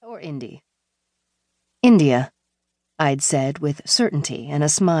Indy? India, I'd said with certainty and a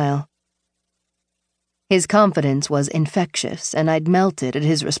smile. His confidence was infectious, and I'd melted at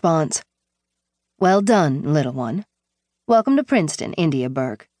his response. Well done, little one. Welcome to Princeton, India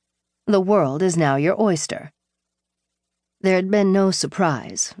Burke. The world is now your oyster. There had been no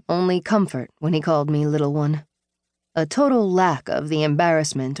surprise, only comfort when he called me little one. A total lack of the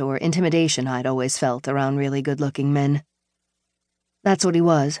embarrassment or intimidation I'd always felt around really good-looking men. That's what he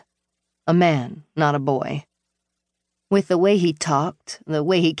was. A man, not a boy. With the way he talked, the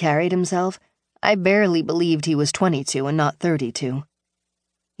way he carried himself, I barely believed he was 22 and not 32.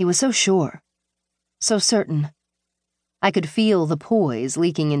 He was so sure, so certain. I could feel the poise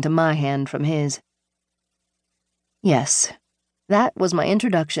leaking into my hand from his. Yes, that was my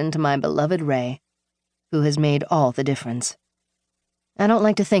introduction to my beloved Ray, who has made all the difference. I don't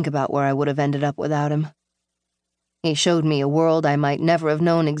like to think about where I would have ended up without him. He showed me a world I might never have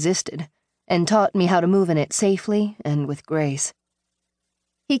known existed, and taught me how to move in it safely and with grace.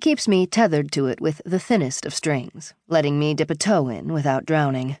 He keeps me tethered to it with the thinnest of strings, letting me dip a toe in without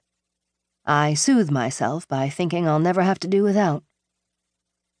drowning. I soothe myself by thinking I'll never have to do without.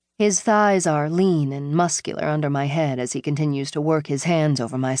 His thighs are lean and muscular under my head as he continues to work his hands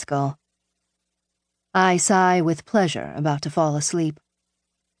over my skull. I sigh with pleasure, about to fall asleep.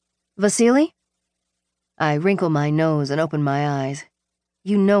 Vasily? I wrinkle my nose and open my eyes.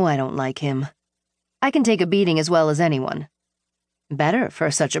 You know I don't like him. I can take a beating as well as anyone. Better for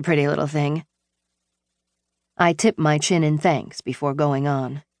such a pretty little thing. I tip my chin in thanks before going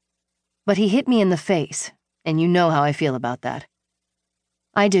on. But he hit me in the face, and you know how I feel about that.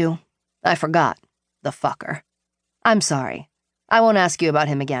 I do. I forgot. The fucker. I'm sorry. I won't ask you about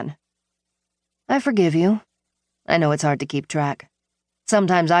him again. I forgive you. I know it's hard to keep track.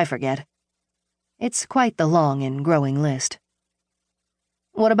 Sometimes I forget. It's quite the long and growing list.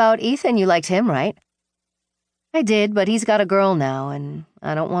 What about Ethan? You liked him, right? I did, but he's got a girl now, and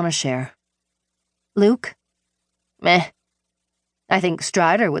I don't want to share. Luke? Meh. I think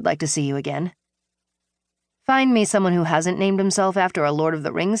Strider would like to see you again. Find me someone who hasn't named himself after a Lord of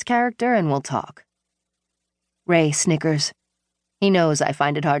the Rings character, and we'll talk. Ray snickers. He knows I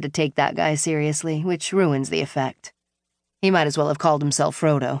find it hard to take that guy seriously, which ruins the effect. He might as well have called himself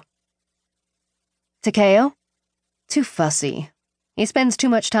Frodo. Takeo? Too fussy. He spends too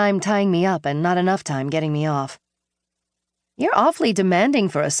much time tying me up and not enough time getting me off. You're awfully demanding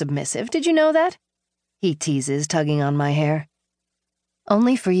for a submissive, did you know that? He teases, tugging on my hair.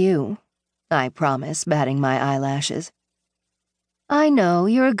 Only for you, I promise, batting my eyelashes. I know,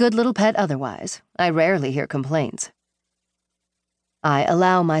 you're a good little pet otherwise. I rarely hear complaints. I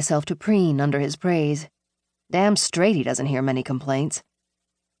allow myself to preen under his praise. Damn straight he doesn't hear many complaints.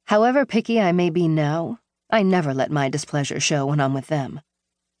 However picky I may be now, I never let my displeasure show when I'm with them.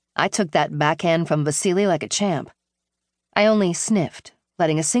 I took that backhand from Vasily like a champ. I only sniffed,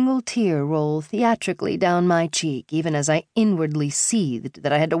 letting a single tear roll theatrically down my cheek even as I inwardly seethed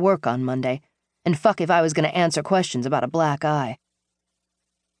that I had to work on Monday, and fuck if I was going to answer questions about a black eye.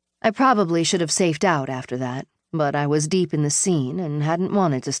 I probably should have safed out after that, but I was deep in the scene and hadn't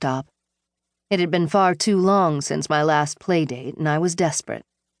wanted to stop. It had been far too long since my last play date, and I was desperate.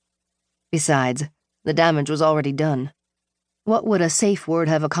 Besides, the damage was already done. What would a safe word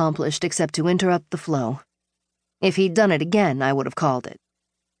have accomplished except to interrupt the flow? If he'd done it again, I would have called it.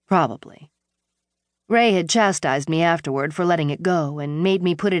 Probably. Ray had chastised me afterward for letting it go and made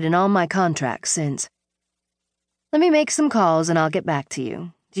me put it in all my contracts since. Let me make some calls and I'll get back to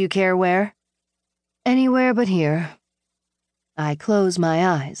you. Do you care where? Anywhere but here. I close my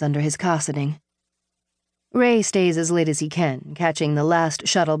eyes under his cosseting. Ray stays as late as he can, catching the last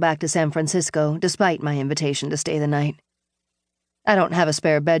shuttle back to San Francisco despite my invitation to stay the night. I don't have a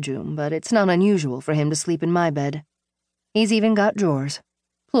spare bedroom, but it's not unusual for him to sleep in my bed. He's even got drawers.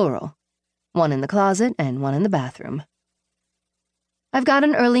 Plural. One in the closet and one in the bathroom. I've got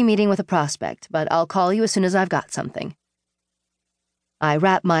an early meeting with a prospect, but I'll call you as soon as I've got something. I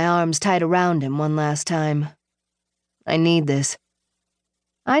wrap my arms tight around him one last time. I need this.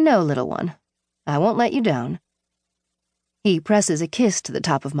 I know, little one. I won't let you down. He presses a kiss to the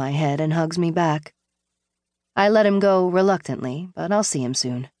top of my head and hugs me back. I let him go reluctantly, but I'll see him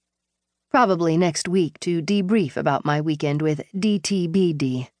soon. Probably next week to debrief about my weekend with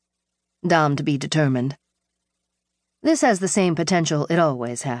DTBD. Dom to be determined. This has the same potential it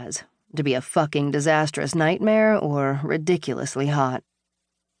always has, to be a fucking disastrous nightmare or ridiculously hot.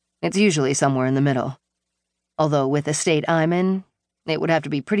 It's usually somewhere in the middle. Although with the state I'm in, it would have to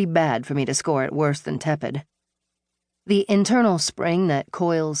be pretty bad for me to score it worse than tepid. The internal spring that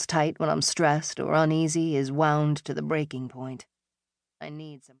coils tight when I'm stressed or uneasy is wound to the breaking point. I need some